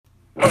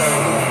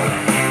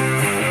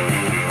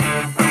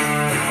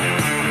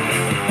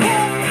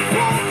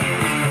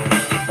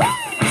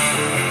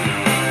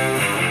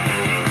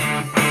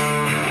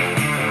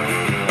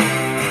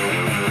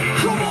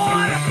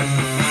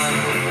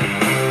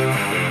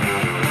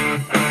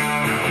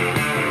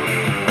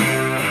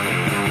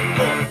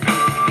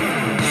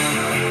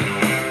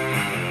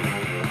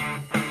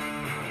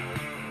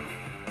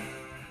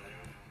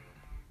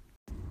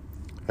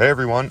Hey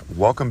everyone,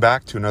 welcome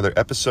back to another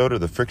episode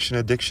of the Friction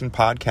Addiction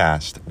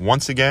Podcast.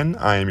 Once again,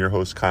 I am your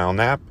host, Kyle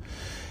Knapp.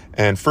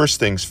 And first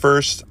things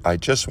first, I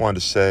just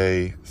wanted to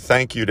say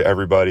thank you to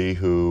everybody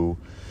who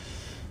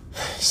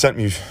sent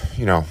me,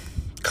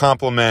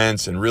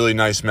 compliments and really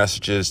nice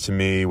messages to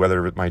me,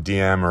 whether with my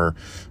DM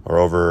or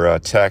over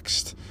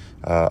text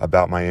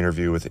about my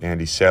interview with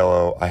Andy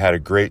Salo. I had a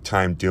great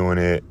time doing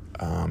it,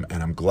 and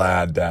I'm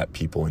glad that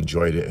people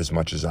enjoyed it as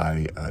much as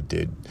I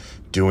did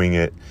doing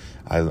it.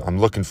 I'm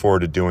looking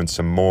forward to doing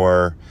some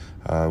more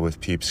with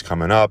peeps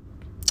coming up.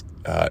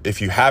 If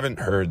you haven't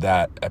heard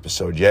that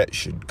episode yet, you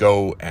should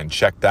go and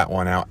check that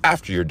one out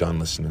after you're done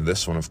listening to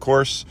this one, of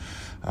course.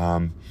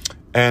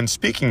 And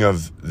speaking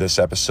of this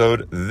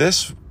episode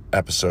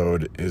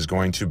is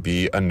going to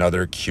be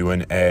another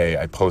Q&A.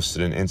 I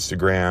posted an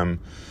Instagram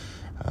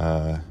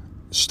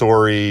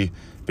story,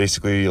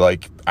 basically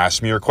like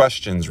ask me your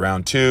questions,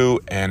 round 2.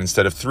 And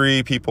instead of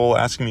 3 people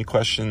asking me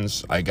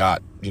questions, I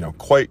got,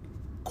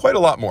 quite a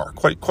lot more,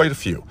 quite a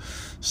few.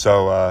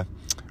 So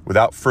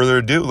without further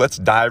ado, let's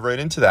dive right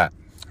into that.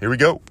 Here we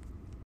go.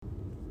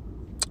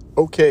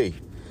 Okay,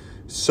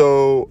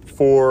 so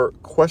for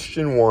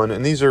question 1,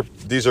 and these are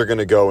going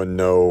to go in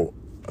no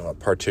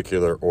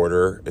particular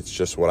order. It's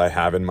just what I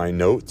have in my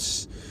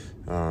notes.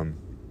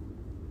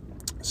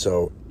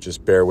 So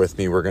just bear with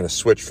me. We're going to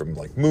switch from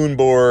like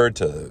moonboard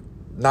to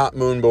not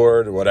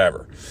moonboard or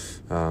whatever.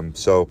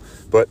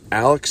 But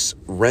Alex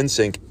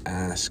Rensink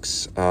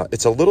asks,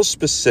 it's a little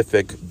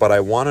specific, but I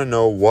want to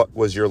know, what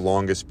was your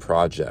longest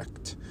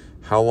project?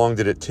 How long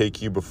did it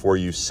take you before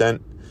you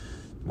sent?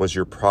 Was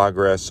your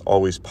progress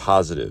always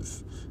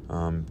positive?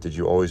 Did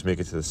you always make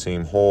it to the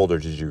same hold, or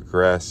did you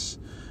regress?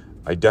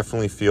 I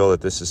definitely feel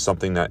that this is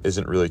something that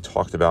isn't really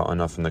talked about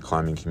enough in the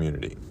climbing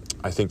community.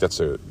 I think that's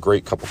a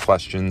great couple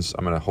questions.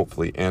 I'm going to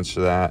hopefully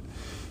answer that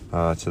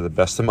to the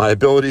best of my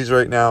abilities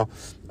right now.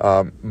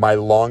 My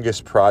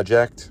longest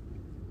project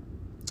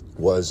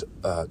was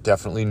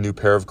definitely new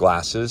pair of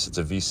glasses. It's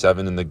a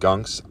V7 in the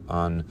Gunks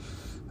on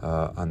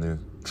the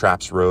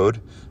Traps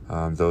Road.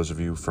 Those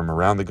of you from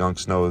around the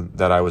Gunks know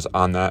that I was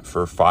on that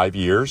for 5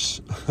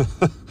 years.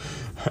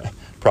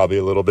 Probably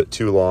a little bit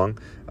too long.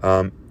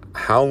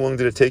 How long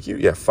did it take you?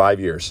 Yeah, 5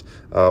 years.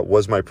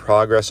 Was my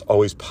progress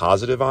always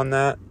positive on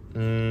that?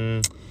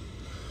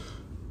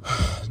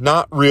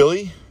 Not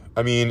really.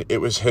 I mean, it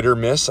was hit or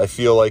miss. I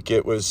feel like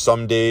it was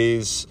some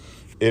days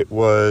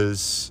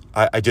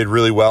I did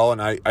really well,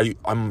 and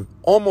I'm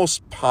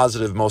almost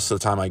positive most of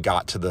the time I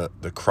got to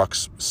the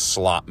crux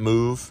slot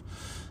move.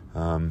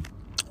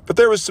 But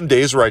there was some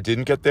days where I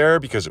didn't get there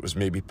because it was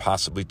maybe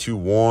possibly too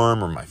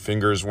warm, or my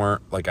fingers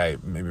weren't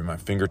maybe my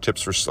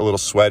fingertips were a little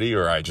sweaty,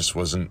 or I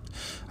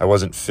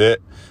wasn't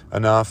fit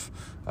enough.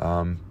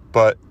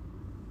 But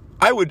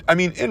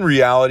in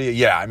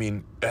reality,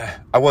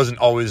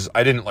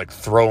 I didn't like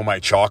throw my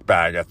chalk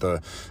bag at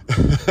the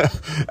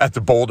at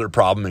the boulder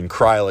problem and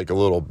cry like a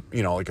little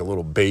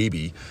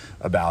baby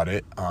about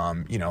it.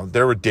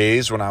 There were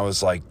days when I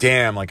was like,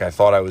 damn, like I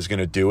thought I was going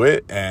to do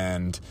it,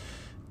 and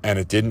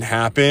it didn't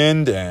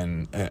happen,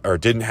 and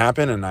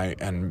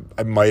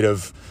I might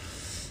have,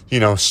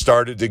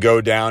 started to go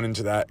down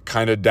into that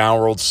kind of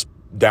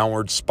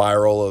downward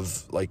spiral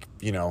of like,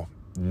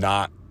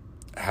 not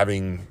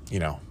having,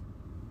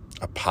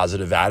 a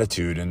positive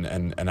attitude,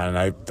 and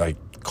I like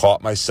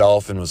caught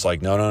myself and was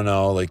like,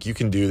 no, like you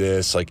can do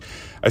this. Like,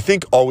 I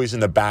think always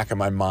in the back of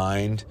my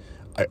mind,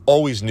 I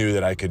always knew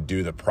that I could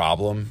do the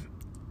problem.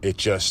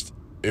 It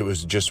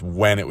was just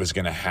when it was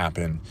going to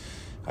happen.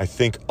 I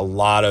think a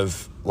lot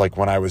of like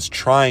when I was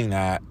trying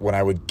that, when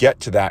I would get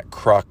to that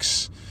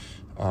crux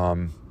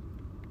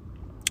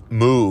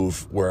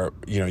move where,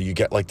 you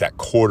get like that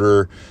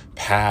quarter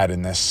pad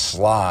in this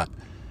slot,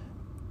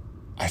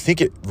 I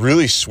think it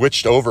really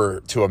switched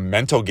over to a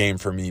mental game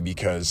for me,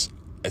 because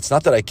it's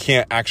not that I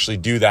can't actually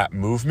do that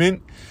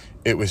movement.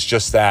 It was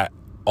just that,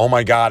 oh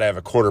my God, I have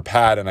a quarter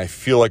pad and I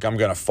feel like I'm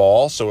going to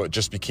fall. So it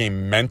just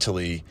became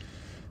mentally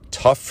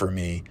tough for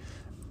me.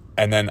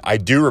 And then I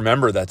do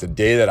remember that the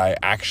day that I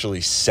actually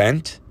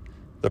sent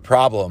the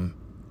problem,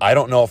 I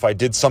don't know if I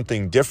did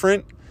something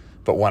different,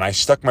 but when I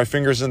stuck my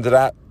fingers into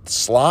that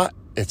slot,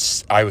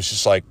 I was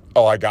just like,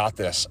 oh, I got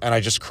this. And I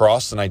just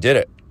crossed and I did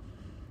it.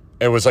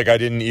 It was like I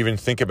didn't even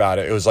think about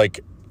it. It was like,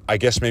 I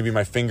guess maybe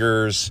my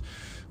fingers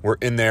were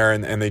in there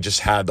and they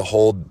just had the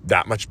hold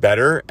that much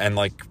better. And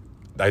like,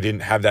 I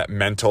didn't have that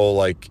mental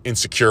like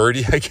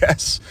insecurity, I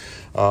guess.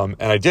 And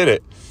I did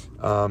it.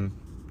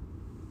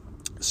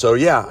 So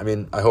yeah, I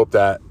mean, I hope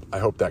that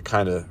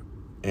kind of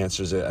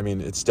answers it. I mean,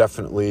 it's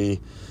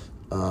definitely,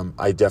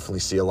 I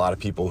definitely see a lot of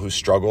people who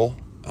struggle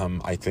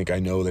I think I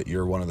know that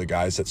you're one of the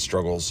guys that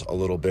struggles a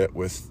little bit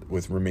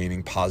with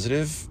remaining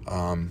positive.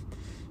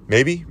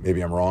 Maybe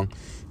I'm wrong.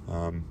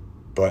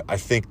 But I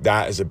think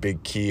that is a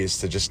big key, is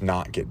to just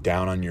not get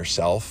down on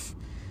yourself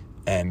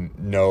and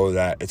know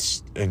that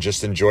and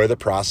just enjoy the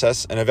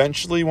process. And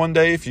eventually one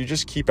day, if you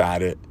just keep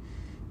at it,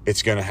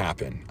 it's going to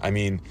happen. I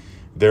mean,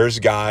 there's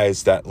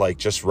guys that like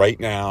just right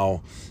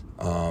now,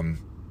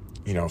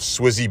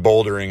 Swizzy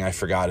Bouldering,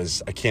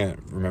 I can't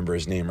remember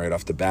his name right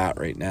off the bat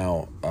right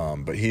now.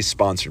 But he's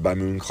sponsored by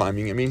Moon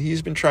Climbing. I mean,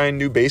 he's been trying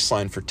new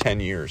baseline for 10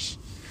 years.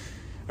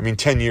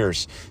 10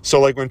 years. So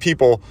like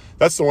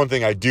that's the one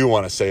thing I do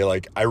want to say,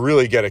 like, I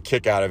really get a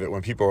kick out of it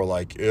when people are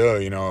like,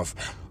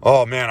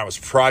 oh man, I was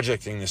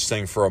projecting this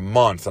thing for a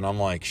month. And I'm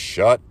like,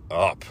 shut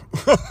up.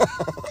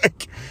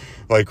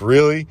 like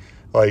really?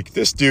 Like,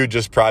 this dude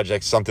just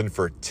projects something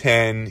for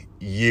 10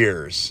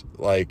 years.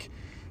 Like,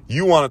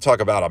 you want to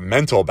talk about a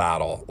mental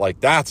battle.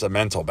 Like, that's a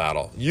mental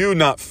battle. You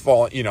not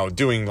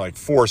doing like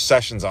 4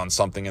 sessions on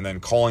something and then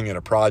calling it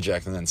a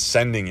project and then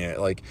sending it.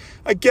 Like,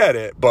 I get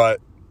it,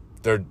 but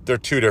they're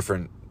two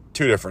different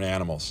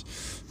animals.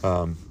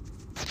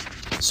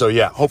 So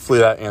yeah, hopefully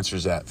that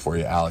answers that for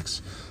you,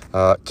 Alex.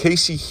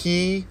 Casey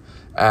He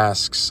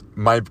asks,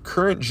 my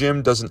current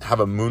gym doesn't have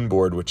a moon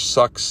board, which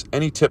sucks.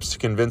 Any tips to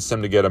convince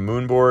them to get a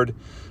moon board,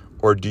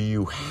 or do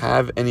you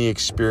have any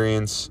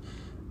experience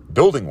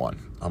building one?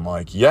 I'm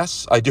like,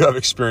 yes, I do have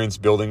experience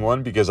building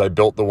one, because I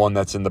built the one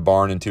that's in the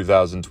barn in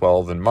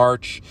 2012 in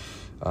March.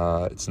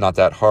 It's not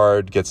that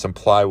hard. Get some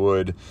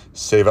plywood,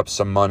 save up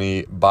some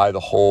money, buy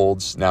the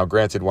holds. Now,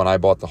 granted, when I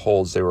bought the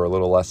holds, they were a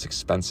little less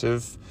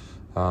expensive.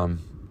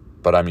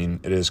 But I mean,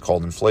 it is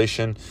called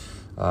inflation.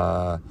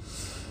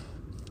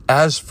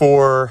 As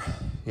for,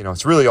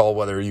 it's really all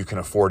whether you can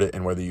afford it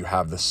and whether you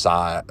have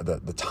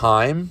the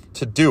time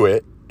to do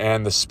it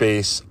and the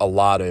space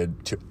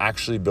allotted to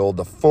actually build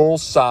the full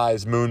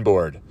size moon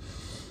board.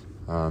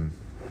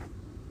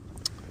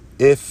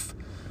 If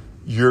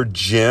your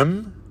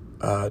gym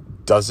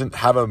doesn't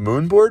have a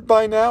moon board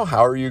by now,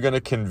 how are you going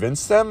to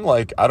convince them?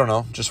 Like, I don't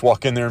know, just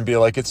walk in there and be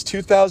like, it's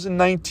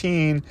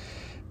 2019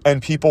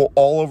 and people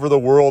all over the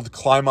world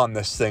climb on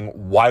this thing.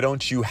 Why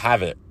don't you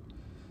have it?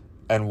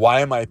 And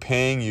why am I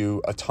paying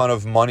you a ton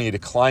of money to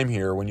climb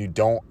here when you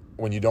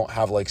don't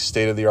have like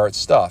state-of-the-art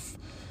stuff?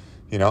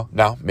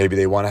 Now maybe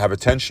they want to have a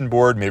tension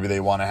board, maybe they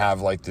want to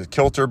have like the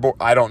kilter board.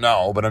 I don't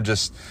know, but I'm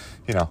just,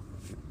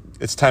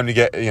 it's time to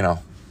get,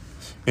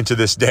 into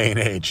this day and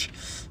age.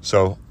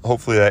 So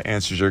hopefully that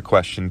answers your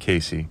question,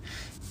 Casey.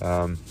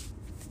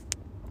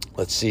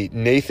 Let's see.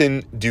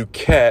 Nathan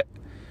Duquette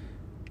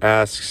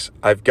asks,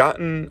 I'm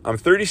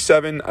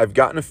 37. I've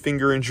gotten a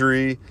finger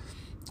injury.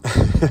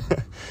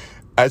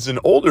 As an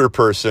older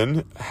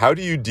person, how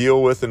do you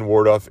deal with and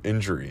ward off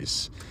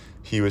injuries?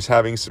 He was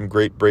having some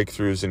great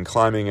breakthroughs in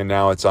climbing, and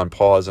now it's on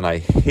pause, and I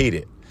hate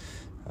it.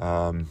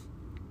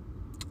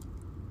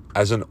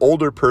 As an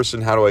older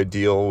person, how do I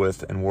deal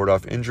with and ward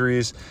off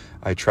injuries?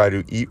 I try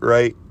to eat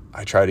right.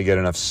 I try to get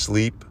enough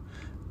sleep.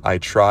 I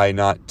try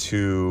not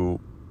to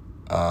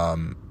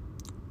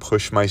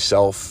push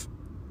myself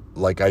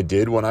like I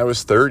did when I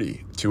was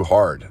 30 too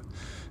hard.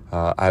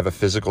 I have a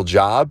physical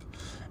job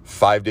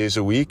 5 days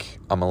a week.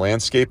 I'm a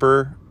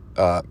landscaper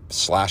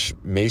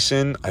 /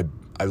 mason.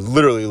 I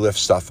literally lift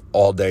stuff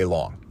all day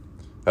long.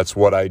 That's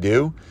what I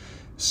do.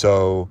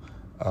 So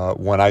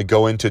when I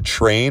go into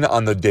train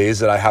on the days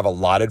that I have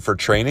allotted for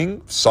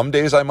training, some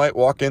days I might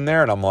walk in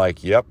there and I'm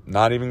like, yep,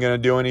 not even going to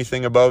do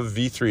anything above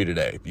V3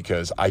 today,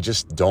 because I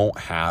just don't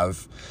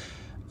have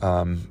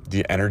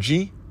the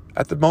energy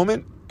at the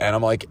moment. And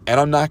I'm like, and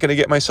I'm not going to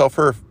get myself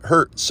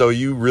hurt. So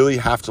you really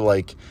have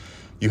to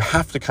you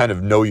have to kind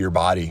of know your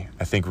body,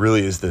 I think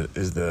really is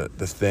the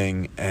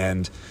thing.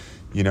 And,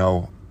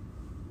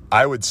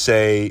 I would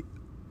say,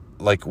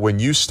 like, when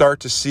you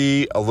start to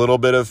see a little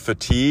bit of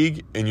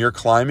fatigue in your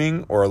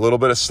climbing or a little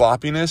bit of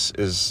sloppiness,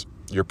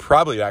 you're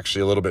probably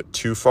actually a little bit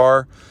too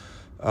far.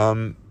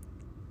 You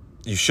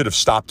should have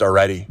stopped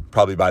already,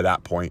 probably by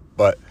that point.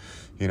 But,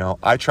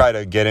 I try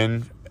to get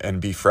in and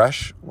be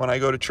fresh when I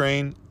go to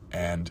train,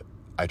 and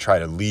I try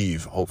to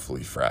leave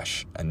hopefully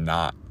fresh and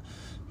not,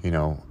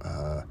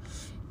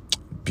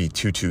 be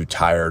too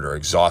tired or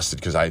exhausted,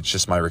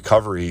 because my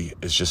recovery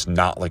is just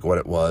not like what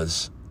it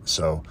was.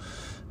 So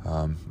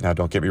now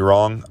don't get me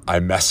wrong, I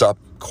mess up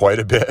quite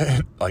a bit.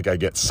 Like, I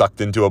get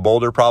sucked into a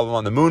boulder problem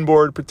on the moon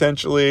board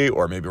potentially,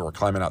 or maybe we're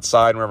climbing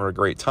outside and we're having a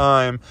great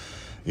time.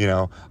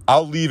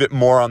 I'll leave it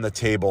more on the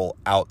table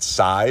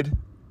outside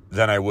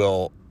than I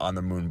will on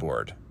the moon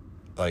board.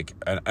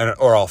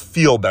 Or I'll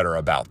feel better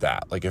about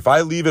that. Like, if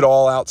I leave it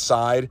all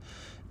outside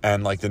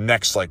and the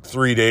next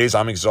 3 days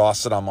I'm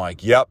exhausted, I'm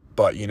like, yep,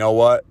 but you know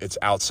what? It's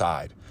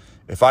outside.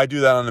 If I do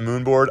that on the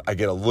moon board, I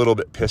get a little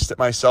bit pissed at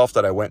myself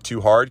that I went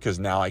too hard, because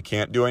now I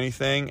can't do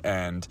anything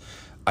and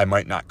I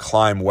might not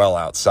climb well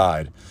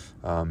outside.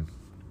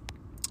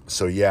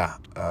 So yeah,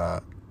 I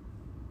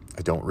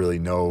don't really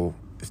know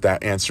if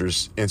that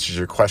answers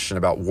your question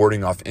about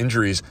warding off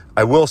injuries.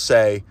 I will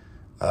say,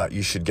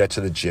 you should get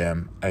to the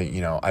gym.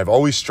 I've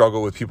always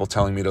struggled with people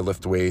telling me to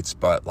lift weights,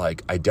 but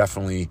like I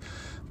definitely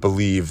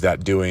believe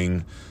that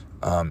doing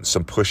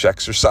some push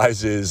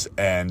exercises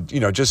and,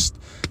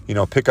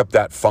 pick up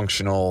that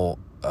functional,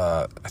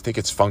 I think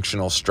it's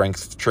Functional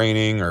Strength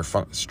Training or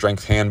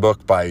Strength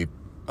Handbook by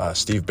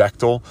Steve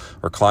Bechtel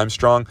or Climb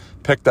Strong.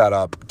 Pick that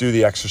up, do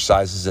the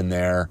exercises in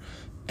there,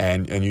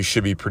 and you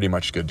should be pretty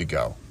much good to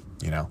go,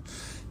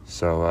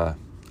 So,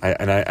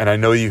 I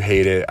know you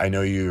hate it. I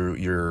know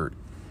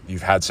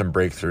you've had some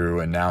breakthrough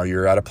and now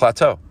you're at a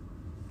plateau.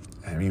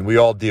 I mean, we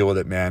all deal with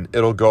it, man.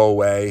 It'll go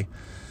away.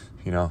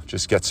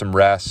 Just get some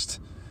rest,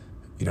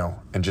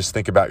 and just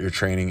think about your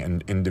training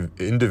and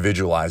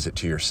individualize it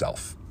to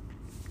yourself.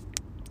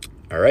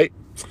 All right.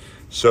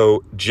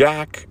 So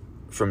Jack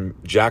from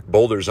Jack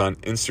Boulders on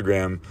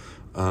Instagram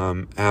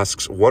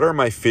asks, what are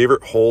my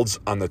favorite holds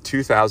on the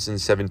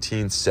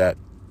 2017 set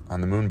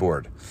on the moon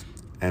board?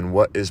 And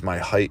what is my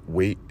height,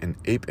 weight, and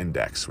ape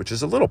index? Which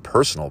is a little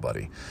personal,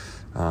 buddy.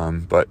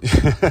 But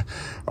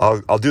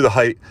I'll do the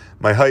height.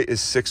 My height is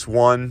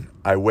 6'1".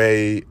 I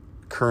weigh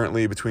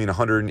currently between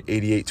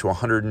 188 to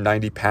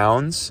 190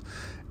 pounds.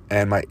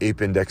 And my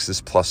ape index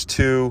is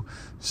 +2.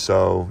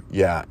 So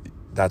yeah,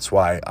 that's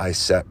why I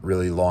set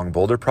really long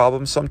boulder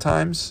problems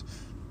sometimes.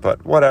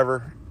 But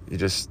whatever, you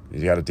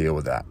got to deal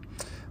with that.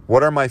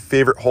 What are my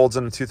favorite holds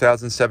on the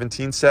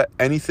 2017 set?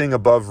 Anything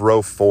above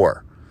row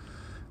 4.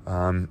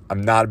 I'm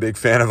not a big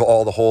fan of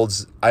all the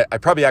holds. I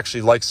probably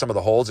actually like some of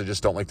the holds. I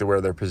just don't like the way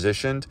they're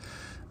positioned.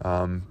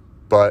 And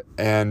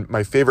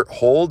my favorite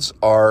holds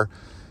are,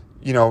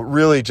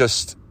 really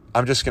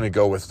I'm just going to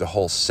go with the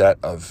whole set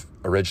of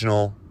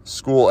original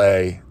School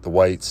A, the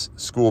whites,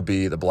 School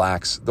B, the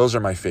blacks. Those are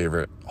my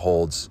favorite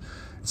holds.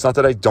 It's not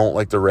that I don't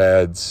like the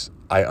reds.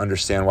 I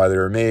understand why they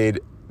were made.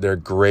 They're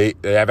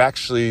great. They have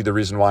actually, the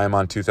reason why I'm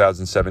on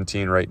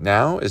 2017 right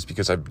now is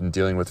because I've been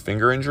dealing with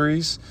finger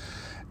injuries,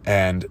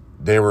 and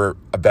they were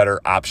a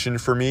better option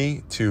for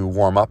me to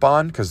warm up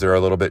on because they're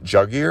a little bit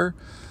juggier.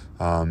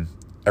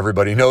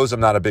 Everybody knows I'm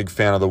not a big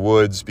fan of the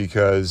woods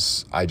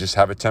because I just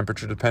have a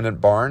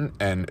temperature-dependent barn,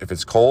 and if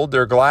it's cold,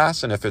 they're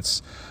glass, and if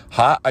it's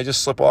hot, I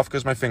just slip off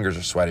because my fingers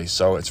are sweaty.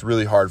 So it's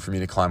really hard for me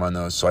to climb on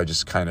those, so I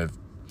just kind of,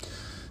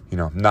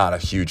 not a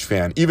huge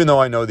fan, even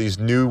though I know these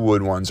new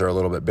wood ones are a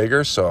little bit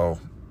bigger, so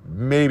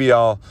maybe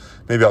I'll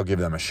give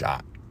them a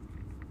shot.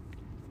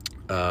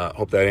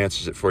 Hope that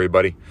answers it for you,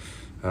 buddy.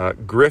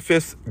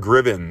 Griffith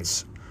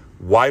Grivens,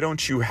 why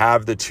don't you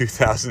have the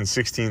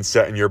 2016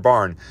 set in your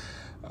barn?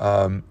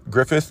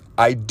 Griffith,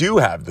 I do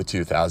have the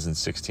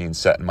 2016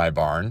 set in my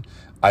barn.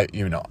 I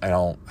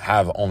don't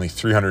have only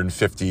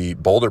 350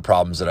 boulder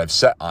problems that I've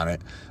set on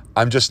it.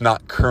 I'm just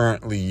not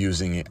currently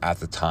using it at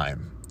the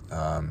time.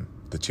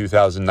 The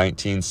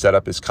 2019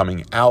 setup is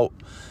coming out,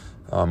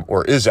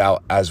 or is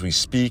out as we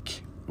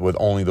speak, with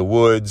only the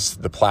woods.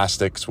 The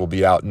plastics will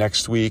be out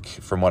next week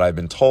from what I've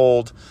been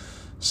told.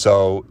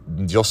 So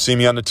you'll see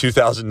me on the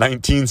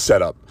 2019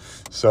 setup.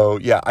 So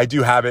yeah, I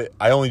do have it.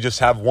 I only just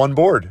have one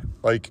board.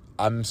 Like,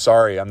 I'm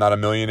sorry, I'm not a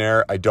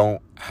millionaire. I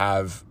don't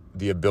have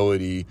the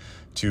ability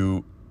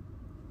to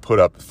put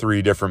up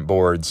 3 different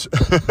boards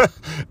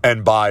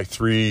and buy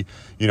 3,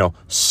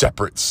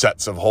 separate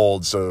sets of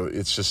holds. So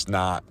it's just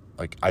not,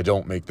 like, I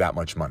don't make that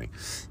much money.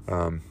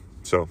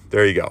 So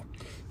there you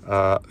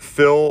go.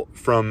 Phil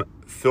from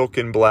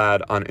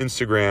Filkenblad on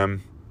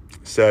Instagram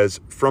says,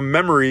 from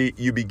memory,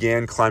 you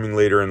began climbing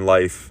later in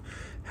life.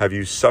 Have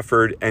you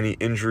suffered any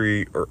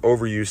injury or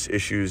overuse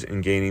issues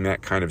in gaining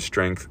that kind of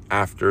strength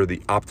after the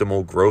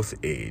optimal growth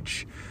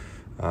age?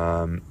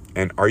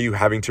 And are you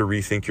having to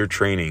rethink your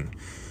training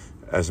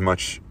as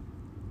much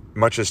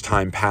as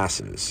time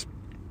passes?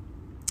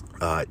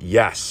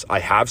 Yes, I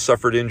have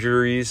suffered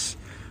injuries,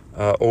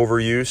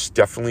 overuse,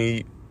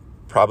 definitely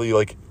probably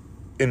like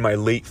in my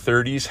late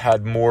 30s,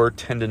 had more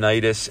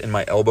tendonitis in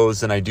my elbows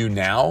than I do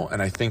now.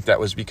 And I think that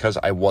was because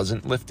I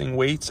wasn't lifting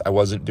weights. I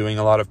wasn't doing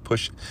a lot of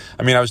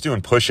I was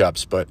doing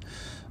push-ups, but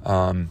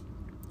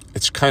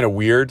it's kind of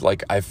weird.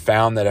 Like, I've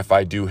found that if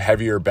I do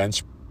heavier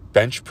bench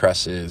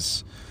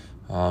presses,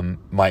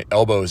 my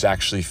elbows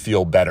actually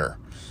feel better.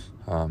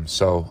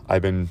 So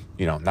I've been,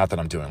 not that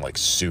I'm doing like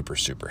super,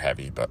 super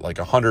heavy, but like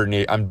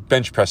 108, I'm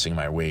bench pressing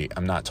my weight.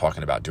 I'm not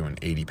talking about doing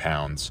 80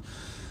 pounds.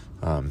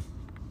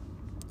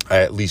 I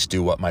at least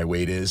do what my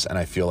weight is, and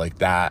I feel like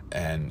that,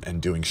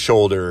 and doing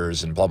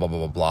shoulders and blah, blah, blah,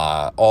 blah,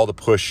 blah, all the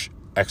push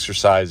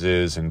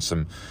exercises and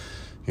some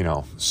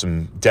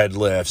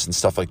deadlifts and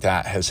stuff like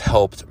that has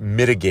helped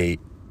mitigate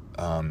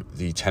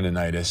the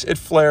tendonitis. It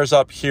flares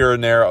up here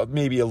and there,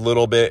 maybe a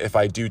little bit if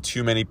I do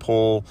too many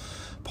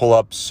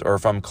pull-ups or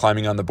if I'm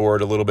climbing on the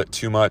board a little bit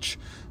too much,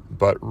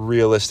 but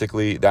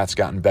realistically, that's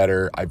gotten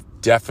better. I've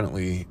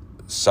definitely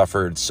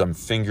suffered some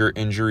finger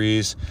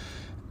injuries,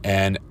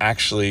 and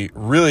actually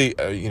really,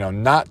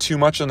 not too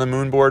much on the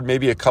moon board,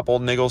 maybe a couple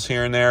niggles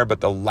here and there,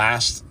 but the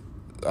last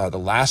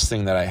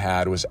thing that I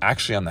had was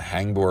actually on the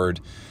hangboard.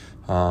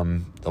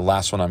 The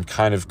last one I'm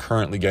kind of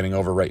currently getting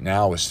over right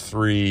now was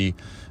 3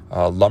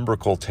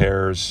 lumbrical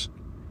tears,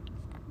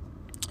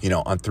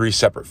 on 3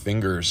 separate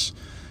fingers,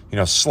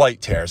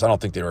 slight tears. I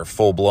don't think they were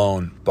full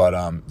blown, but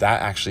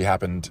that actually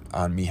happened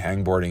on me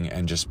hangboarding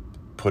and just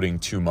putting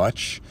too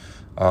much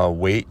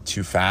weight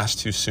too fast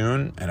too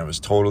soon, and it was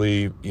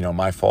totally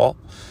my fault.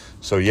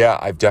 So yeah,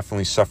 I've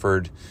definitely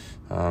suffered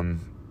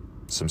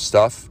some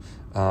stuff,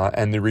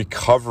 and the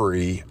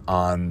recovery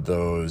on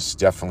those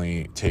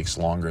definitely takes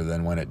longer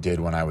than when it did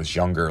when I was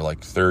younger,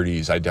 like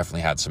 30s. I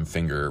definitely had some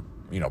finger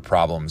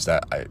problems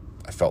that I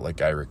felt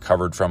like I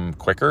recovered from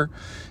quicker,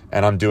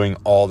 and I'm doing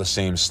all the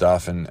same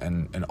stuff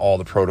and all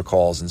the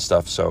protocols and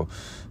stuff. So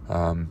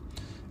am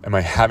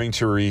I having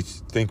to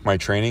rethink my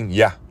training?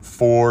 Yeah,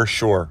 for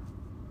sure.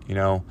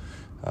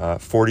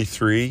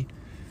 43,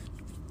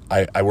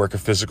 I work a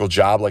physical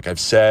job, like I've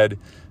said.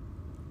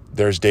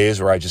 There's days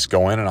where I just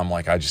go in and I'm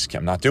like,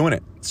 I'm not doing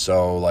it.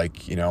 So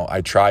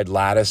I tried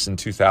lattice in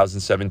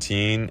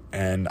 2017,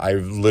 and I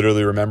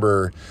literally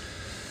remember,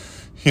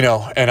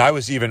 and I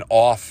was even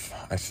off,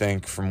 I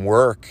think, from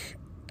work,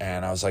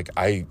 and I was like,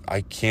 I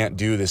can't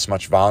do this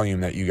much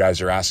volume that you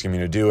guys are asking me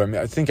to do. I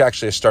mean, I think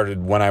actually I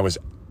started when I was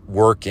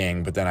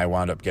working, but then I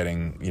wound up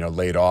getting,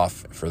 laid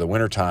off for the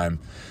wintertime.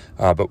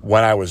 But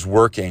when I was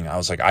working, I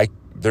was like,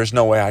 there's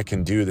no way I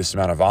can do this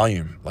amount of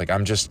volume. Like,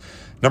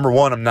 number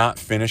one,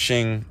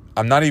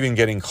 I'm not even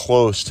getting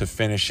close to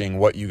finishing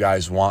what you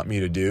guys want me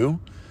to do.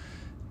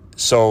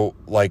 So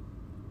like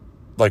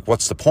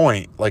what's the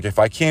point? Like, if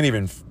I can't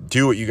even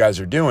do what you guys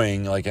are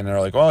doing, and they're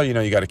like, well, you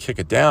got to kick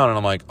it down. And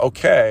I'm like,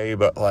 okay,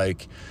 but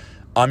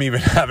I'm even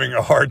having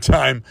a hard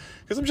time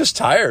because I'm just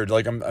tired.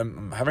 Like,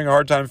 I'm having a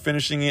hard time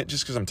finishing it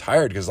just because I'm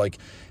tired. Because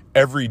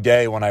every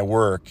day when I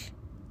work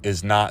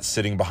is not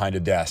sitting behind a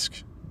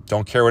desk.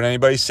 Don't care what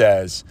anybody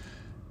says.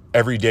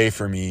 Every day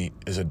for me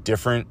is a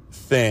different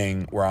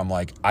thing where I'm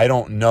like, I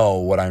don't know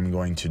what I'm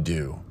going to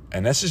do.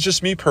 And this is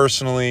just me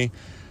personally.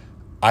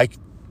 I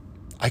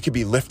could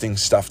be lifting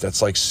stuff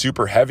that's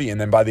super heavy.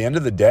 And then by the end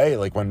of the day,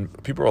 when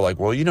people are like,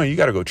 well, you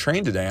got to go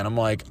train today. And I'm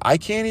like, I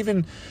can't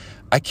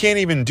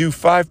even do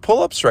 5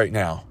 pull-ups right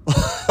now.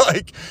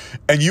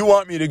 And you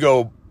want me to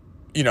go,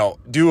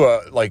 do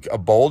a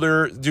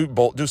boulder, do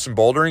some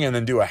bouldering and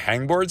then do a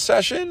hangboard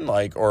session,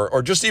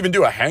 or just even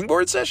do a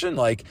hangboard session.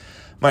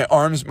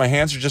 My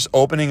hands are just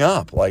opening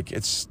up.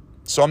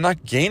 So I'm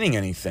not gaining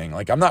anything.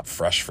 I'm not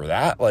fresh for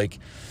that.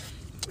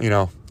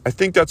 I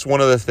think that's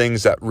one of the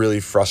things that really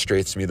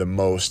frustrates me the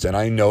most. And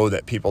I know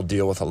that people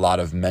deal with a lot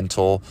of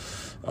mental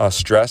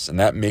stress, and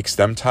that makes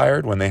them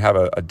tired when they have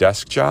a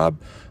desk job.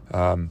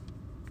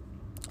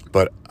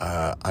 But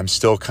I'm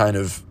still kind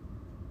of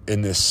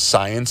in this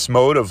science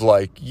mode of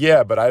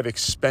but I've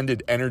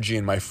expended energy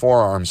in my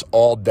forearms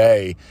all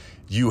day.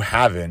 You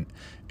haven't.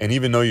 And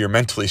even though you're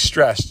mentally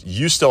stressed,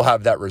 you still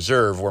have that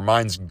reserve where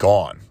mine's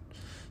gone.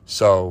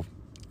 So,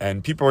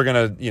 and people are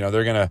going to,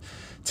 they're going to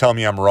tell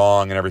me I'm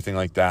wrong and everything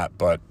like that.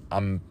 But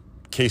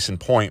case in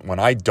point, when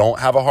I don't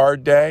have a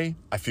hard day,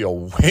 I feel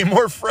way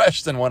more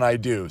fresh than when I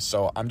do.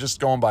 So I'm just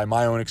going by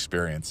my own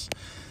experience.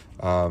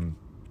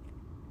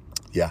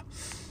 Yeah.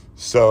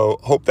 So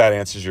hope that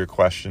answers your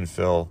question,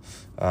 Phil.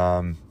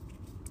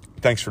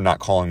 Thanks for not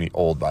calling me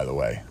old, by the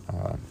way,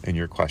 in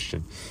your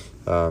question.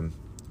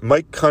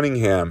 Mike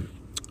Cunningham,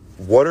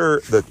 what are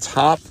the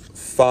top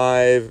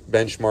 5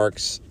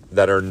 benchmarks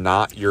that are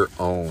not your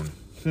own?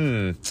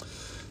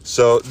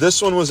 So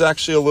this one was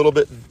actually a little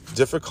bit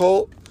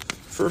difficult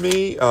for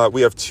me.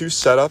 We have 2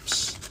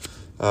 setups,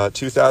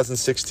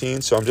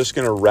 2016. So I'm just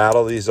going to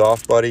rattle these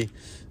off, buddy.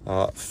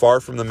 Far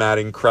from the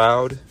Madding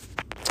Crowd.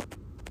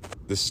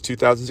 This is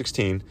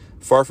 2016.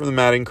 Far from the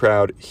Madding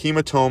Crowd,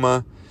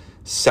 Hematoma,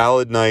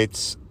 Salad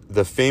Nights,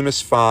 The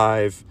Famous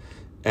 5,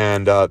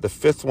 and the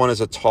 5th one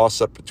is a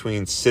toss-up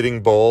between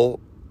Sitting Bull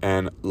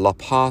and La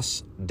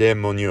Paz de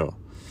Monio.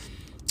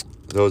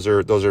 Those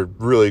are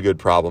really good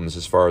problems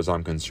as far as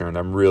I'm concerned.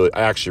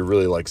 I actually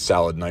really like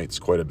Salad Nights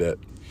quite a bit.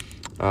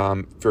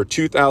 For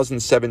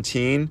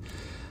 2017,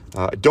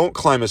 don't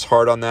climb as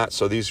hard on that,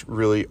 so these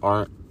really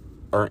aren't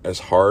as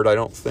hard, I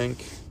don't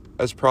think,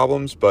 as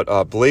problems.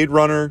 But Blade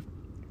Runner,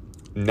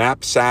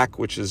 Knapsack,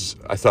 which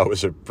I thought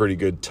was a pretty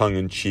good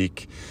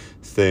tongue-in-cheek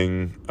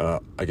thing.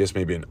 I guess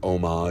maybe an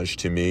homage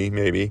to me,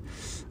 maybe.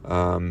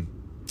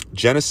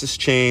 Genesis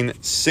Chain,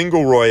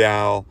 Single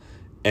Royale,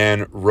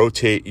 and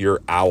Rotate Your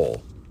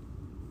Owl.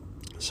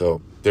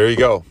 So there you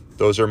go.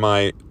 Those are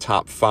my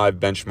top 5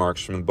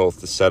 benchmarks from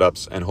both the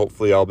setups, and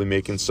hopefully I'll be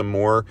making some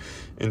more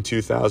in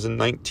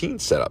 2019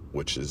 setup,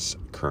 which is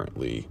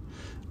currently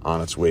on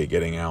its way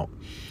getting out.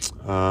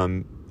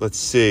 Let's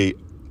see.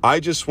 I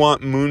Just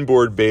Want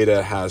Moonboard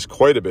Beta has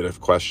quite a bit of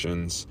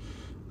questions.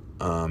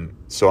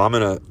 So I'm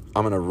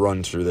gonna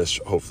run through this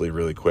hopefully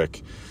really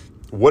quick.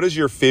 What is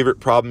your favorite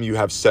problem you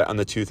have set on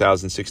the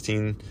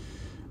 2016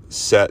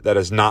 set that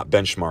is not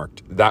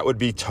benchmarked? That would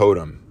be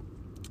Totem.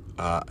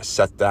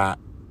 Set that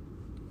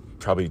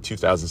probably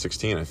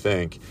 2016, I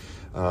think.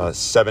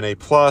 7A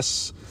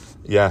plus.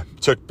 Yeah,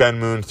 took Ben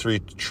Moon 3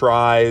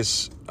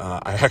 tries.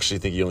 I actually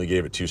think he only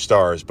gave it 2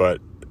 stars,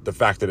 but the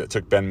fact that it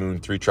took Ben Moon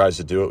 3 tries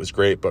to do it was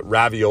great. But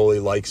Ravioli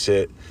likes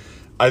it.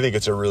 I think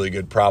it's a really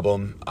good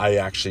problem. I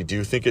actually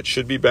do think it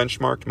should be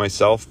benchmarked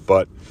myself,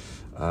 but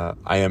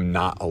I am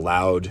not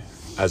allowed,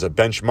 as a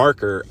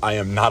benchmarker, I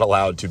am not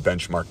allowed to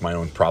benchmark my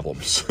own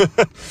problems.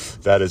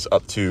 That is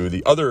up to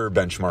the other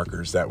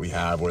benchmarkers that we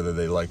have, whether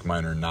they like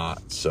mine or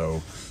not.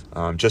 So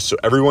just so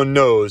everyone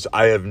knows,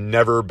 I have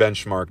never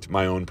benchmarked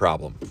my own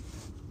problem.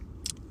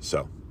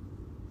 So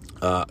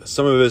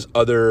some of his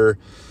other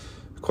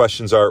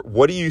questions are,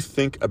 what do you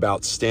think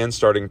about stand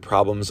starting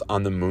problems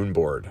on the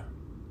Moonboard?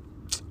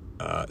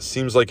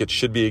 Seems like it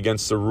should be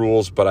against the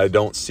rules, but I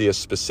don't see a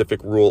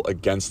specific rule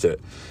against it.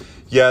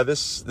 Yeah,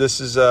 this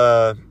is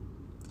a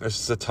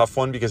tough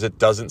one because it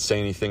doesn't say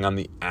anything on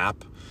the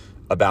app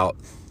about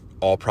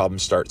all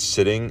problems start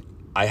sitting.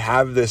 I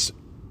have this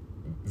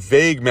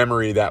vague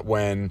memory that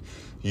when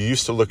you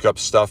used to look up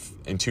stuff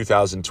in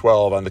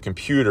 2012 on the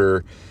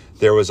computer,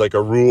 there was like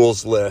a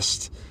rules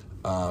list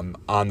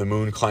on the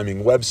moon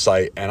climbing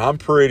website, and I'm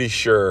pretty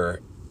sure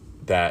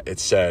that it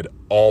said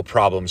all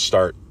problems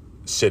start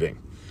sitting.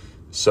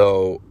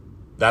 So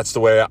that's the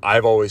way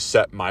I've always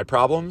set my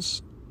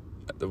problems,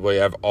 the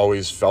way I've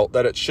always felt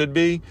that it should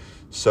be.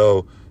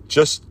 So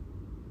just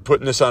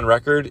putting this on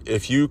record,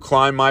 if you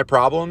climb my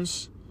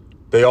problems,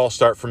 they all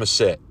start from a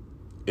sit.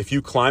 If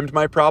you climbed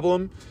my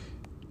problem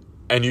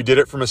and you did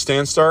it from a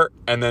stand start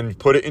and then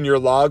put it in your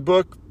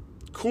logbook,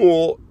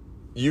 cool,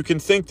 you can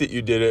think that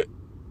you did it,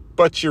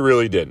 but you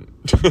really didn't.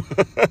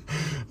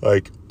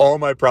 Like, all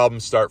my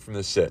problems start from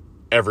the sit.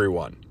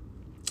 Everyone.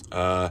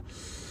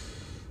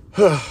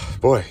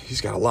 Boy,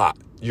 he's got a lot.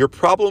 Your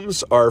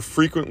problems are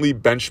frequently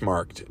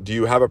benchmarked. Do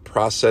you have a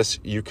process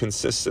you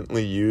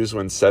consistently use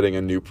when setting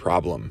a new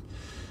problem?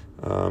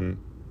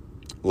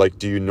 Like,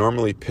 do you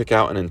normally pick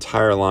out an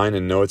entire line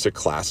and know it's a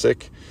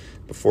classic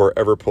before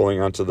ever pulling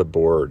onto the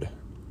board?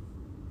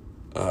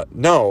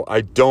 No,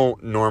 I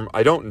don't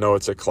know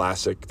it's a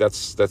classic.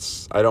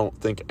 I don't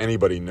think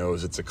anybody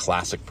knows it's a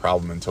classic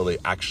problem until they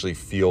actually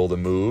feel the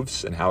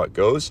moves and how it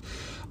goes.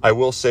 I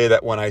will say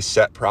that when I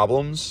set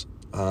problems,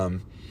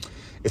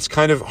 it's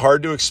kind of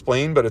hard to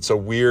explain, but it's a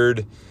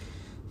weird,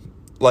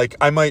 like,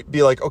 I might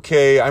be like,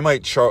 okay, I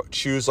might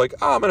choose like,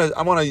 I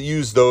want to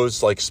use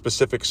those like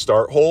specific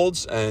start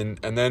holds. And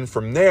then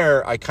from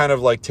there, I kind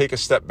of like take a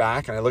step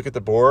back and I look at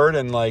the board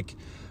and like,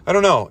 I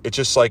don't know. It's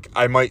just like,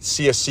 I might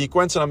see a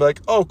sequence and I'm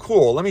like, oh,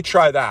 cool. Let me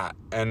try that.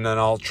 And then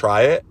I'll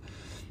try it.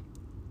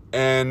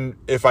 And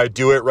if I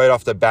do it right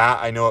off the bat,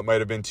 I know it might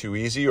have been too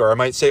easy, or I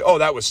might say, oh,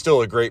 that was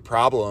still a great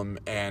problem.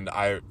 And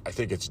I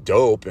think it's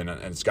dope and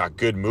it's got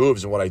good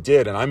moves and what I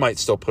did. And I might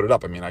still put it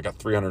up. I mean, I got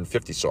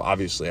 350. So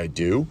obviously I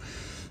do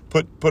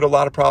put a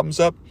lot of problems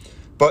up.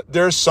 But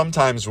there's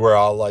sometimes where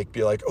I'll like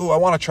be like, oh, I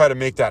want to try to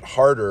make that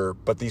harder,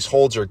 but these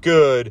holds are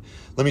good.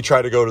 Let me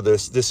try to go to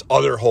this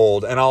other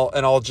hold, and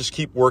I'll just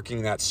keep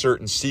working that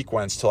certain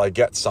sequence till I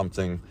get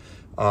something,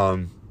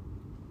 And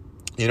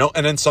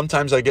then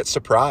sometimes I get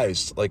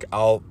surprised. Like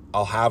I'll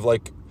have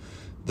like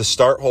the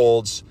start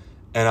holds,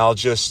 and I'll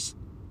just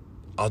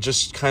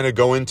kind of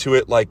go into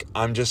it like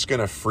I'm just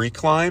gonna free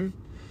climb,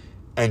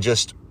 and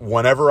just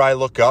whenever I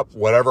look up,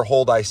 whatever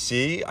hold I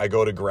see, I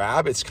go to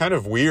grab. It's kind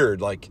of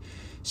weird, like.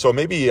 So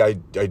maybe I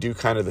do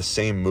kind of the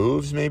same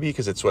moves, maybe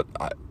because it's what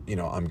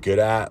I'm good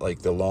at, like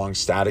the long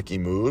staticky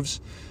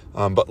moves.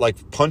 But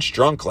like punch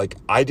drunk, like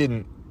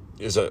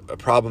is a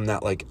problem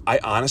that like I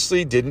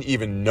honestly didn't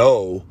even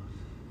know.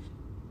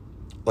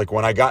 Like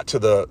when I got to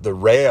the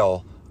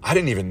rail, I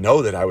didn't even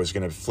know that I was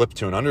going to flip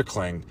to an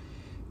undercling,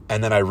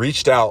 and then I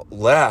reached out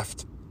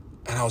left,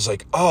 and I was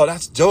like, oh,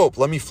 that's dope.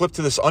 Let me flip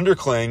to this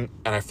undercling,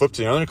 and I flipped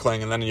to the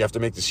undercling, and then you have to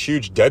make this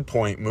huge dead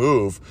point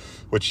move,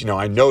 which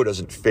I know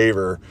doesn't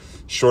favor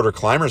shorter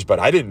climbers, but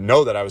I didn't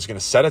know that I was going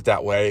to set it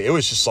that way. It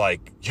was just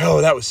like,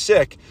 yo, that was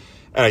sick.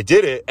 And I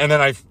did it. And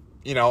then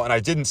and I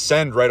didn't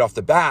send right off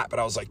the bat, but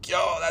I was like,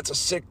 yo, that's a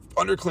sick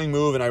undercling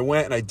move. And I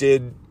went and I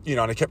did, and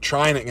I kept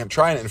trying it and kept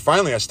trying it. And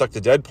finally I stuck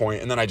the dead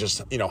point, and then I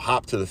just,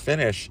 hopped to the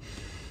finish.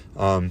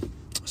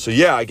 So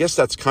yeah, I guess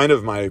that's kind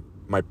of my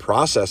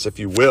process, if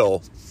you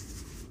will.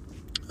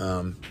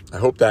 I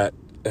hope that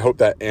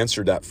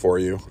answered that for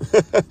you.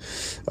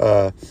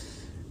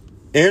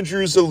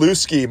 Andrew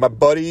Zalewski, my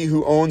buddy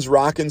who owns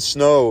Rockin'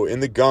 Snow in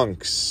the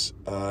Gunks.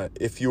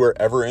 If you are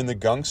ever in the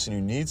Gunks and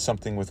you need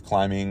something with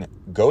climbing,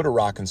 go to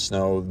Rockin'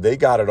 Snow. They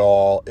got it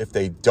all. If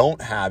they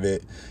don't have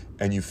it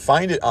and you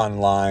find it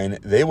online,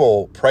 they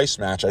will price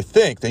match. I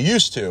think they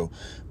used to,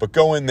 but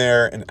go in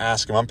there and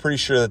ask them. I'm pretty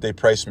sure that they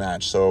price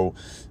match, so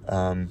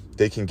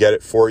they can get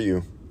it for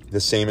you,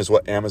 the same as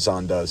what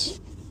Amazon does.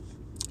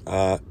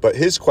 But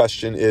his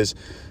question is,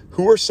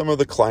 who are some of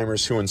the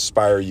climbers who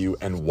inspire you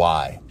and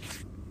why?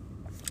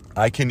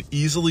 I can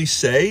easily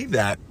say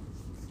that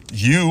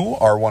you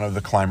are one of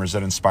the climbers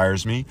that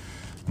inspires me.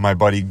 My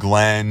buddy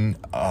Glenn,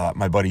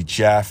 my buddy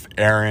Jeff,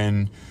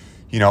 Aaron,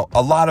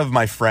 a lot of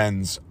my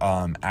friends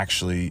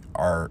actually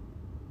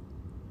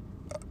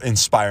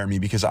inspire me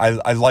because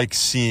I like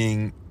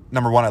seeing,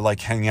 number one, I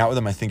like hanging out with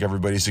them. I think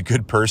everybody's a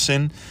good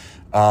person.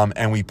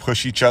 And we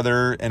push each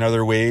other in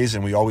other ways,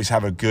 and we always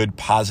have a good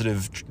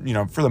positive,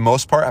 for the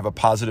most part, have a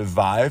positive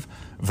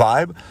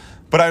vibe.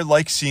 But I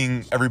like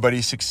seeing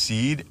everybody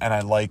succeed, and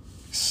I like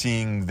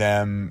seeing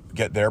them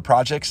get their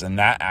projects, and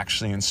that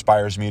actually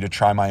inspires me to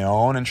try my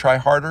own and try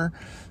harder.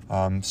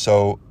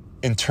 So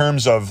in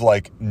terms of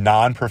like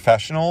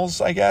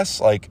non-professionals, I guess,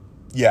 like,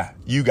 yeah,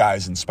 you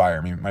guys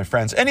inspire me, my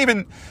friends. And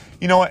even,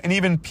 and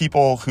even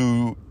people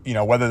who,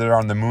 whether they're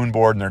on the moon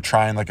board and they're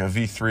trying like a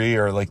V3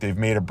 or like they've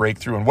made a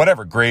breakthrough in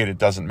whatever grade, it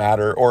doesn't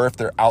matter. Or if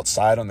they're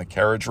outside on the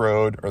carriage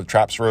road or the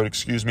traps road,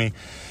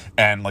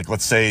 and like,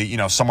 let's say,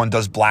 someone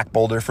does black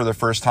boulder for the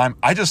first time.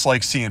 I just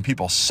like seeing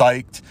people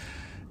psyched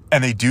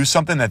and they do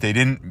something that they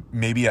didn't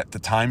maybe at the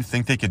time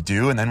think they could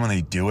do. And then when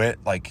they do it,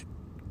 like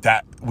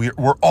that,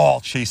 we're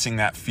all chasing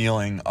that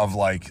feeling of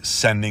like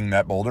sending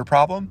that boulder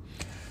problem.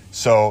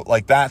 So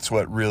like, that's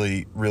what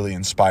really, really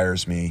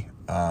inspires me.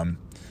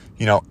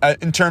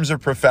 In terms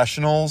of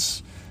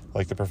professionals,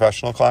 like the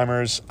professional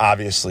climbers,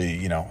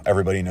 obviously,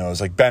 everybody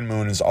knows like Ben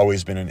Moon has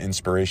always been an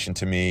inspiration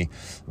to me.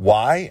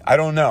 Why? I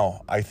don't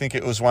know. I think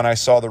it was when I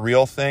saw The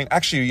Real Thing.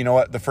 Actually, you know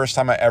what? The first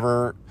time I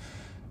ever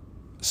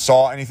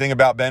saw anything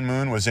about Ben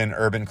Moon was in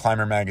Urban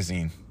Climber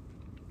magazine.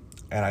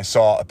 And I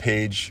saw a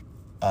page,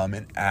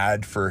 an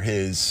ad for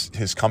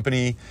his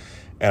company.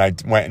 And I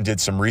went and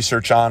did some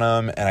research on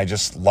him, and I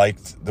just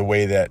liked the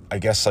way that, I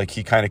guess, like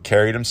he kind of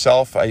carried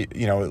himself. A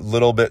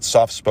little bit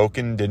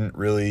soft-spoken, didn't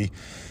really,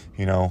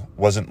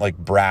 wasn't like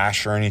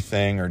brash or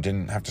anything, or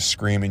didn't have to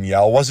scream and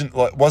yell.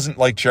 Wasn't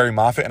like Jerry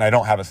Moffatt, and I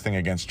don't have a thing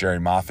against Jerry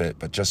Moffatt,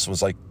 but just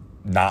was like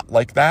not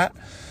like that.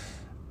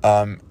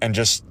 And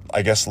just,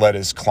 I guess, let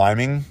his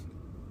climbing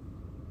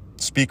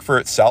speak for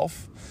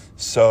itself.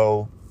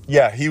 So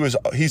yeah,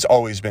 he's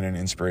always been an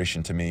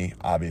inspiration to me,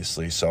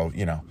 obviously. So,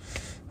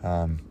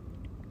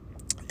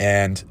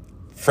 and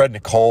Fred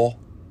Nicole,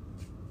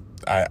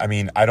 I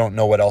mean, I don't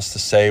know what else to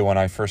say. When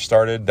I first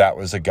started, that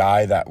was a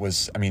guy that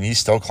was, he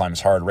still climbs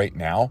hard right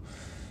now.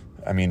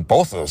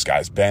 Both of those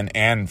guys, Ben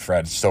and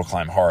Fred, still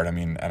climb hard.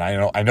 And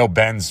I know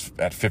Ben's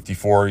at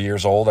 54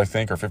 years old, I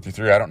think, or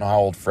 53. I don't know how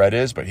old Fred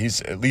is, but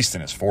he's at least in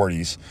his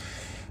 40s.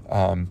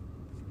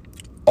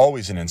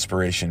 Always an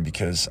inspiration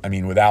because,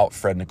 without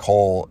Fred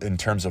Nicole in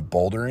terms of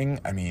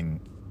bouldering,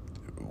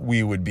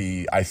 we would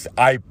be,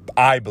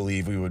 I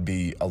believe we would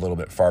be a little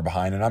bit far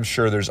behind. And I'm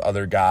sure there's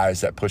other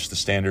guys that push the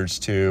standards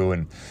too.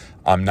 And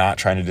I'm not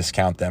trying to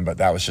discount them, but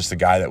that was just a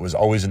guy that was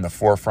always in the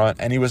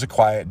forefront. And he was a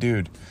quiet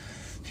dude.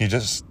 He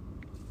just,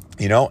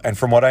 and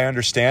from what I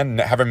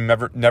understand, having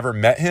never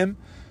met him,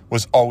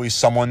 was always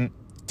someone,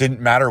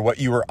 didn't matter what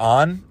you were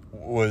on,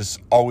 was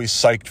always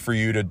psyched for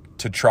you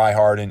to try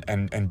hard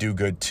and do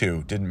good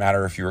too. Didn't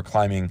matter if you were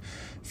climbing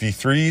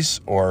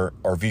V3s or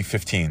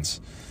V15s.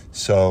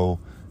 So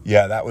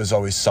yeah, that was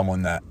always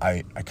someone that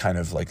I kind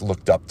of like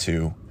looked up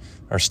to,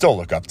 or still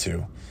look up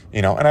to,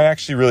 and I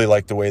actually really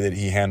liked the way that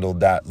he handled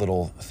that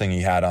little thing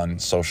he had on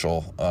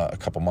social a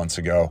couple months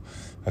ago.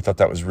 I thought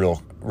that was real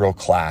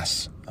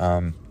class.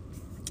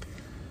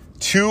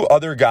 Two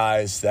other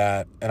guys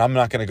that, and I'm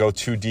not going to go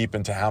too deep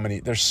into how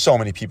many, there's so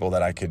many people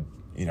that I could,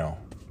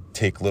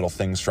 take little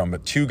things from,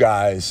 but two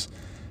guys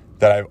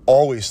that I've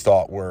always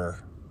thought were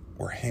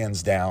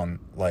hands down,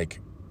 like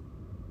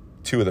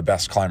two of the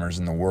best climbers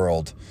in the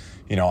world.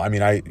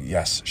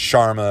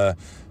 Sharma,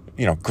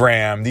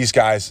 Graham, these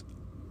guys,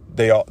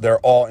 they're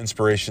all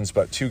inspirations,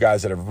 but two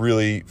guys that have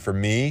really, for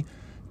me,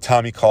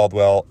 Tommy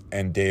Caldwell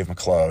and Dave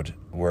McLeod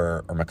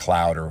or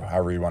McLeod, or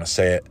however you want to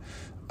say it.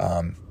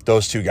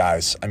 Those two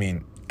guys,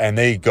 and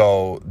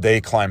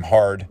they climb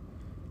hard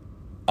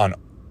on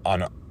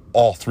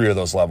all three of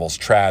those levels,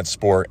 trad,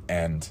 sport,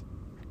 and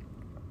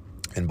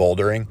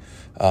bouldering.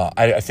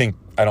 I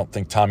don't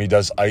think Tommy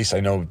does ice.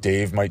 I know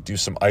Dave might do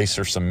some ice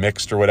or some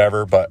mixed or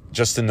whatever, but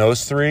just in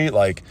those three,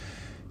 like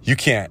you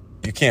can't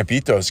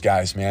beat those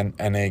guys, man.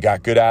 And they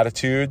got good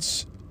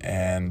attitudes,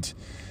 and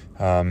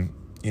I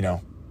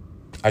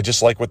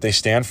just like what they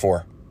stand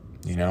for.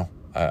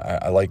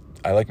 I like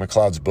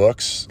McLeod's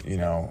books.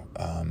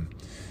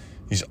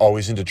 He's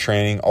always into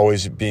training,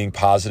 always being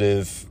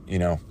positive.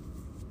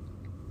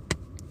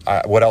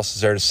 What else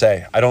is there to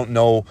say? I don't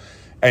know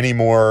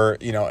anymore.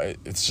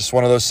 It's just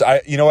one of those.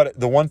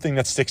 The one thing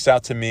that sticks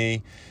out to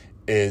me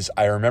is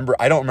I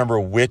don't remember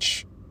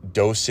which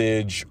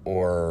dosage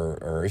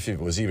or if it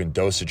was even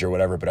dosage or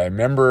whatever, but I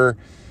remember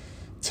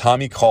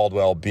Tommy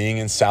Caldwell being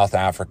in South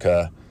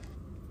Africa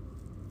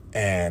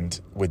and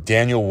with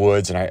Daniel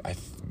Woods, and I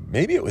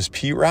maybe it was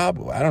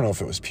P-Rob. I don't know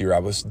if it was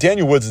P-Rob. It was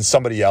Daniel Woods and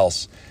somebody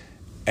else.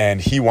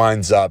 And he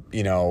winds up,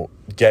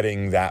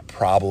 getting that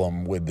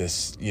problem with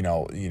this,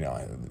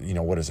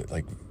 what is it,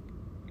 like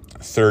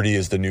 30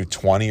 is the new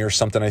 20 or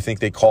something, I think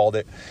they called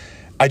it.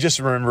 I just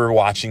remember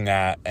watching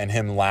that and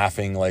him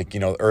laughing like,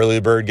 early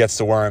bird gets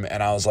the worm.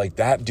 And I was like,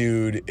 that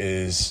dude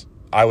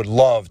I would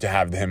love to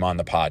have him on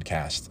the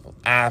podcast.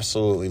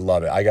 Absolutely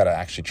love it. I got to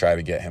actually try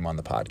to get him on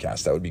the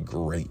podcast. That would be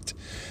great.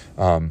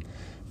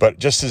 But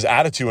just his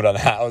attitude on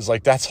that, I was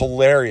like, that's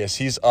hilarious.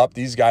 He's up.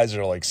 These guys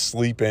are like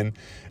sleeping.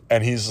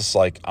 And he's just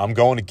like, I'm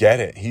going to get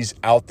it. He's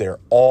out there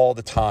all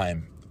the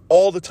time,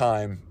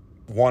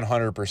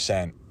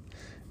 100%.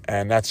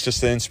 And that's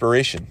just the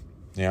inspiration,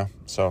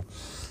 So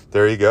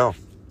there you go.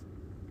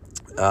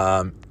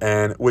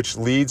 And which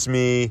leads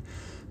me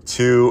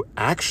to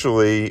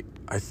actually,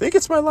 I think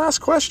it's my last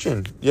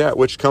question. Yeah,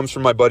 which comes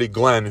from my buddy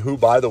Glenn, who,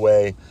 by the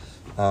way,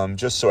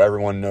 just so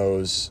everyone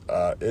knows,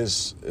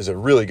 is a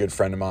really good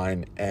friend of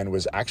mine and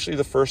was actually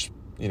the first,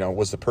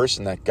 was the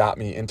person that got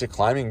me into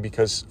climbing,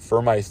 because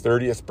for my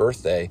 30th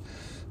birthday,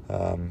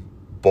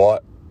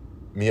 bought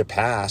me a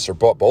pass, or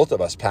bought both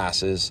of us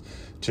passes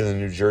to the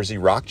New Jersey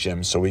Rock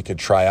Gym so we could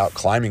try out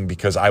climbing,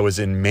 because I was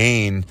in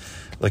Maine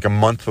like a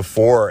month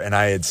before and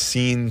I had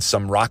seen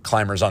some rock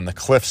climbers on the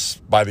cliffs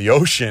by the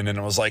ocean and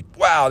I was like,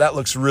 wow, that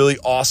looks really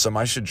awesome.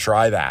 I should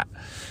try that.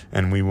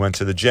 And we went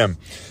to the gym.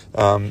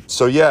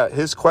 So yeah,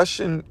 his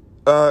question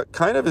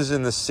kind of is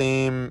in the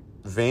same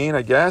vein,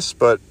 I guess,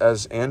 but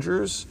as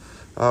Andrew's,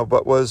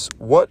 but was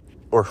what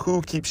or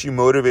who keeps you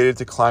motivated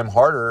to climb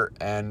harder?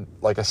 And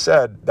like I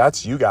said,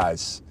 that's you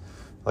guys.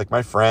 Like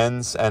my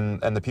friends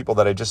and the people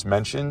that I just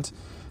mentioned.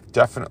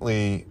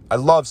 Definitely, I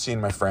love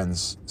seeing my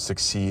friends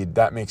succeed.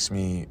 That makes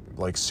me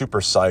like super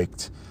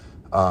psyched.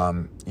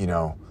 I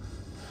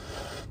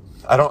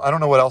don't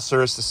know what else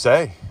there is to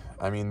say.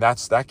 I mean,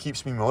 that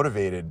keeps me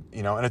motivated,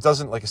 and it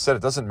doesn't, like I said,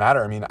 it doesn't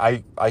matter. I mean,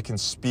 I can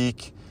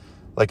speak,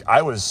 like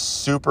I was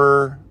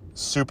super,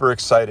 super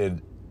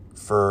excited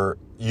for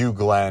you,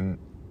 Glenn,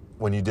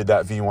 when you did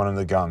that V1 in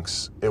the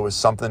Gunks. It was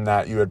something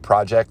that you had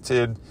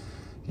projected.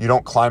 You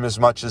don't climb as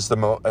much as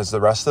the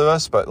rest of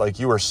us, but like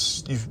you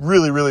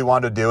really, really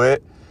wanted to do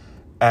it.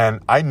 And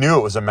I knew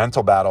it was a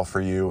mental battle for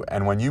you.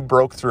 And when you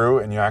broke through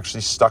and you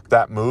actually stuck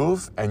that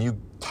move and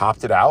you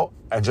topped it out,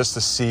 and just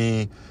to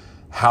see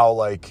how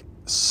like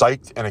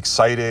psyched and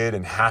excited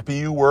and happy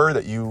you were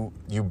that you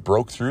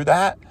broke through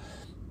that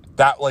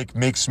like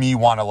makes me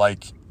want to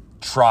like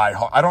try.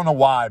 I don't know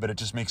why, but it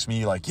just makes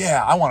me like,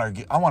 yeah,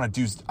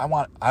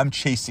 I'm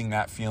chasing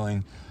that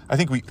feeling. I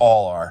think we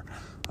all are.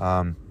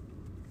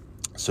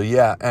 So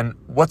yeah, and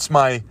what's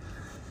my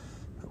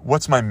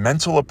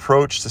mental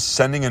approach to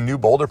sending a new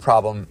boulder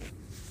problem?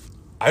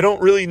 I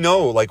don't really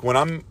know. Like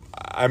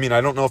I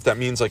don't know if that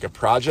means like a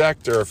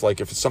project or if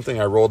it's something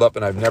I rolled up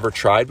and I've never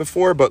tried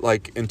before, but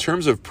like in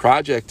terms of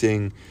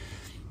projecting,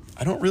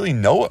 I don't really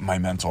know what my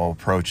mental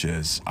approach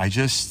is. I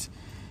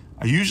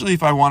usually,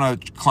 if I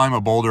want to climb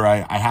a boulder,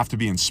 I have to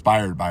be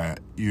inspired by it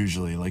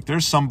usually. Like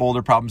there's some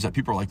boulder problems that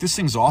people are like, this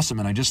thing's awesome.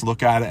 And I just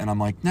look at it and I'm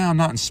like, no, I'm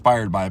not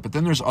inspired by it. But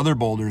then there's other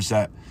boulders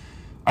that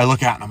I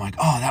look at and I'm like,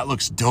 oh, that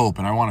looks dope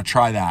and I want to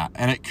try that.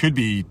 And it could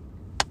be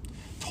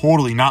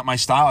totally not my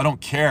style. I don't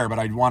care, but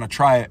I want to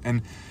try it.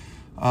 And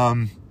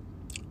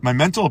my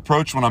mental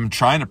approach when I'm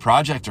trying a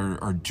project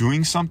or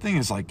doing something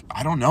is like,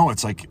 I don't know.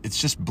 It's like, it's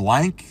just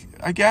blank,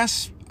 I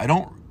guess. I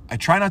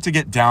try not to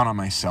get down on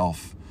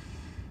myself.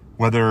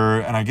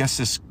 And I guess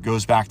this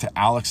goes back to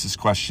Alex's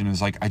question,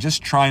 is like, I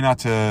just try not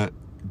to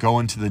go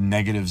into the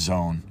negative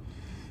zone.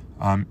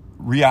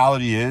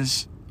 Reality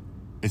is,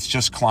 it's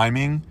just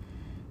climbing.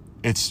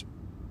 It's,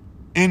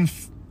 in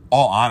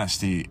all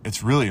honesty,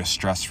 it's really a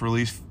stress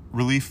relief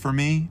for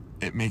me.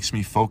 It makes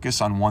me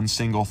focus on one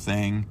single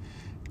thing,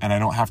 and I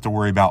don't have to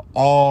worry about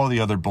all the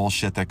other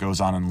bullshit that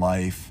goes on in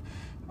life.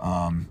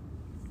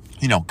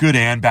 Good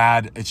and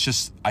bad. It's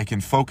just, I can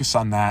focus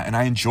on that and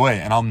I enjoy it,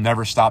 and I'll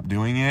never stop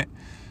doing it.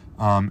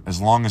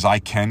 As long as I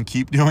can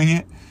keep doing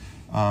it.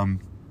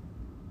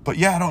 But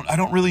yeah, I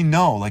don't really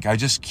know. Like I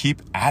just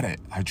keep at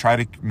it. I try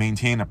to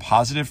maintain a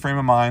positive frame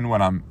of mind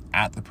when I'm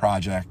at the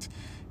project,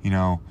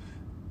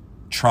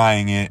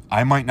 trying it.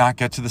 I might not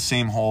get to the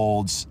same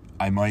holds.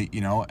 I might,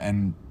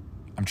 and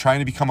I'm trying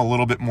to become a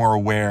little bit more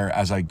aware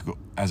as I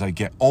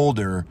get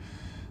older.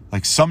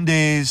 Like some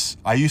days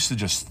I used to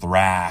just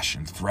thrash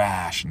and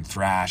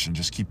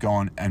just keep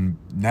going. And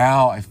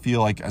now I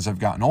feel like as I've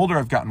gotten older,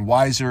 I've gotten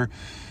wiser.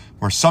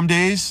 Where some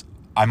days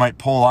I might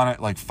pull on it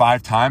like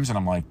 5 times and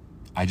I'm like,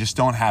 I just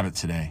don't have it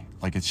today.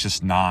 Like it's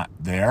just not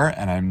there,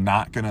 and I'm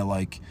not going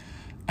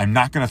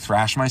to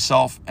thrash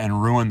myself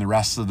and ruin the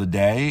rest of the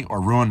day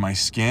or ruin my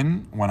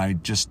skin when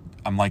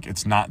I'm like,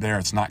 it's not there.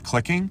 It's not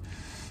clicking.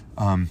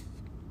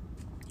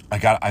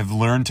 I've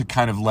learned to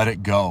kind of let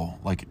it go.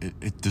 Like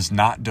it does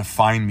not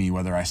define me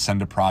whether I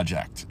send a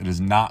project. It is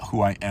not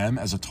who I am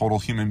as a total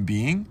human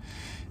being.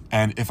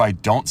 And if I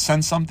don't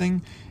send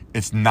something,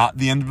 it's not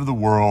the end of the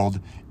world.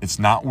 It's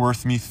not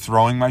worth me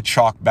throwing my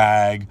chalk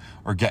bag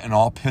or getting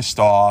all pissed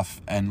off.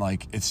 And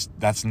like,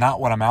 that's not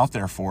what I'm out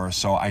there for.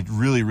 So I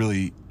really,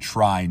 really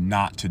try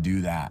not to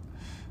do that.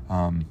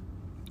 And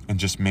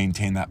just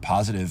maintain that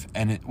positive.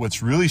 And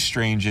what's really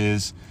strange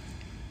is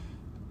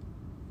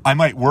I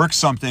might work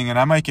something and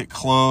I might get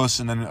close,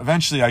 and then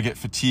eventually I get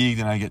fatigued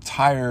and I get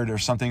tired or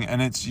something.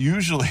 And it's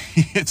usually,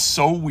 it's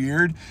so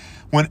weird.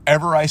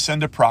 Whenever I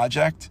send a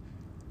project,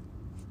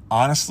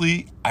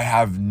 honestly, I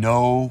have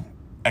no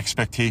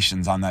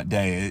expectations on that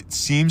day. It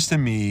seems to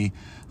me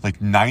like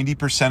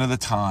 90% of the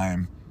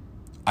time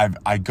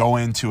I go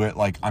into it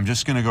like, I'm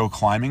just going to go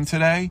climbing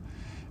today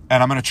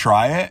and I'm going to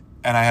try it,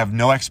 and I have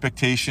no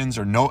expectations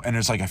and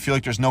it's like, I feel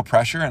like there's no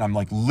pressure, and I'm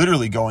like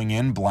literally going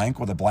in blank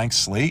with a blank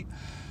slate.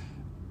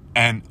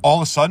 And all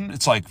of a sudden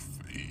it's like,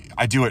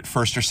 I do it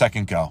first or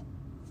second go.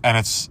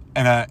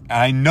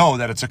 I know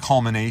that it's a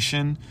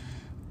culmination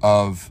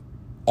of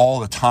all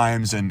the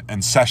times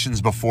and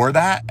sessions before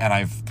that. And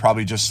I've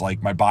probably just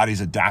like, my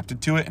body's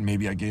adapted to it, and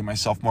maybe I gave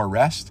myself more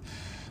rest,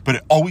 but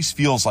it always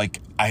feels like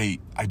I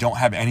don't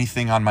have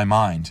anything on my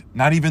mind.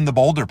 Not even the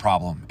boulder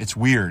problem. It's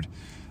weird.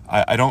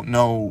 I don't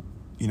know,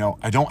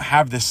 I don't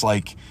have this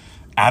like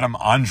Adam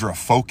Ondra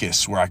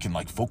focus where I can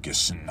like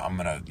focus and I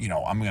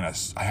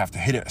have to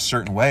hit it a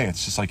certain way.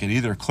 It's just like it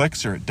either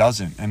clicks or it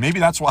doesn't. And maybe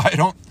that's why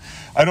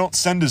I don't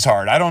send as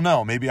hard. I don't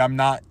know. Maybe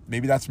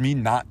that's me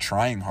not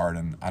trying hard,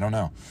 and I don't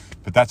know.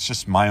 But that's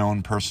just my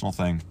own personal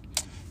thing.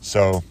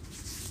 So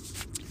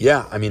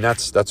yeah, I mean,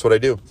 that's what I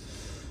do.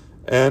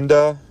 And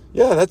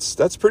yeah,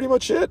 that's pretty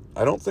much it.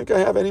 I don't think I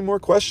have any more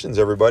questions,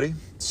 everybody.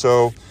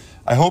 So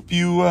I hope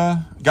you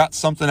got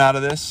something out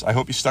of this. I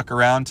hope you stuck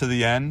around to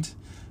the end.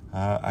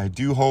 I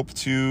do hope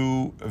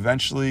to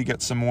eventually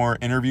get some more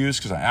interviews,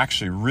 because I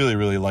actually really,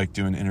 really like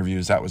doing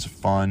interviews. That was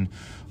fun.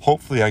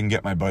 Hopefully I can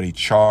get my buddy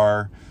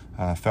Char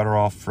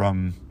Fedorov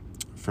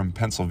from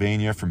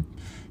Pennsylvania.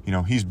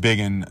 He's big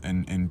in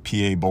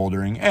PA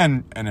bouldering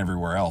and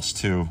everywhere else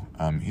too.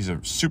 He's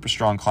a super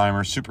strong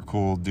climber, super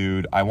cool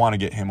dude. I want to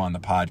get him on the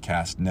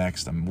podcast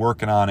next. I'm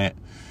working on it.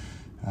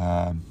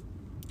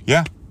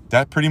 Yeah,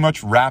 that pretty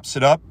much wraps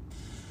it up.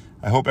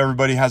 I hope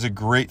everybody has a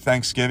great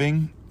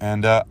Thanksgiving,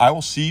 and I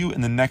will see you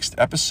in the next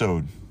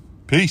episode.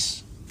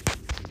 Peace.